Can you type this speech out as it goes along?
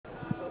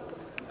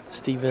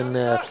Stephen,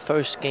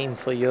 first game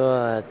for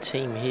your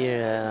team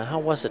here, how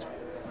was it?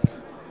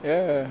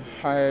 Yeah,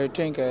 I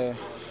think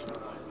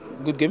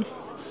good game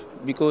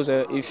because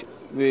if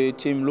the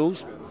team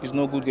lose, it's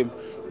no good game.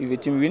 If the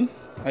team win,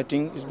 I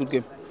think it's good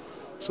game.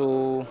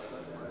 So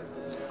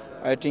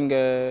I think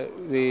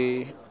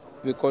the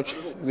coach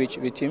which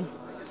the team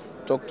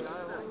talked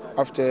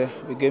after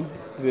the game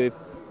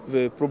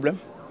the problem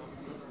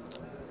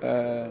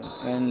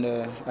and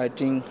I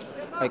think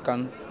I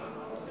can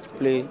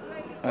play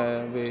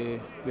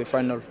the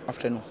final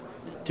afternoon.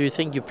 Do you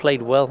think you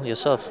played well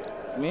yourself?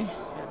 Me?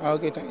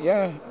 Okay,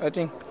 yeah, I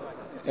think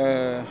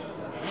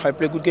I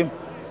play good game.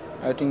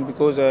 I think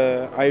because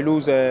I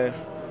lose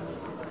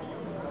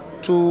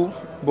two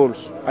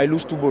balls. I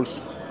lose two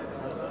balls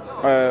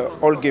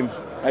all game.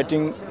 I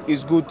think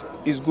it's good.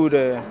 It's good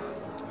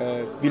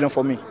billion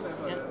for me.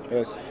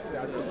 Yes.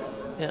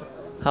 Yeah.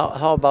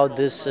 How about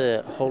this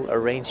whole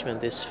arrangement,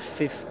 this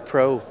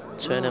FIFPro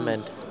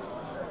tournament?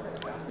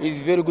 It's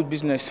very good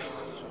business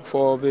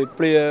for the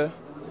player.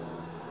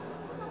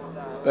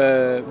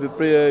 The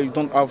player, you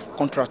don't have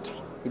contract.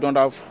 You don't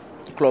have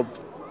club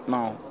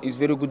now. It's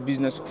very good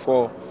business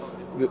for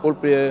the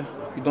old player.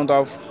 You don't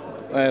have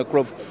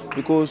club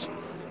because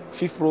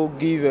FIFPro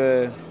give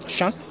a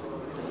chance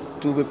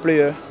to the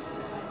player.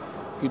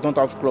 You don't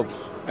have club.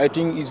 I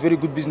think it's very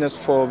good business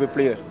for the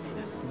player.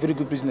 Very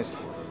good business.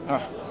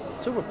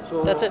 Super.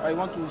 So That's it. I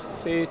want to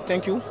say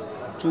thank you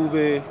to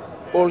the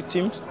all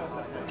teams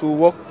to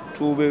work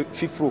to the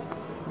FIFPro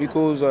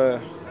because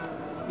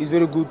it's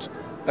very good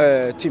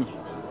team.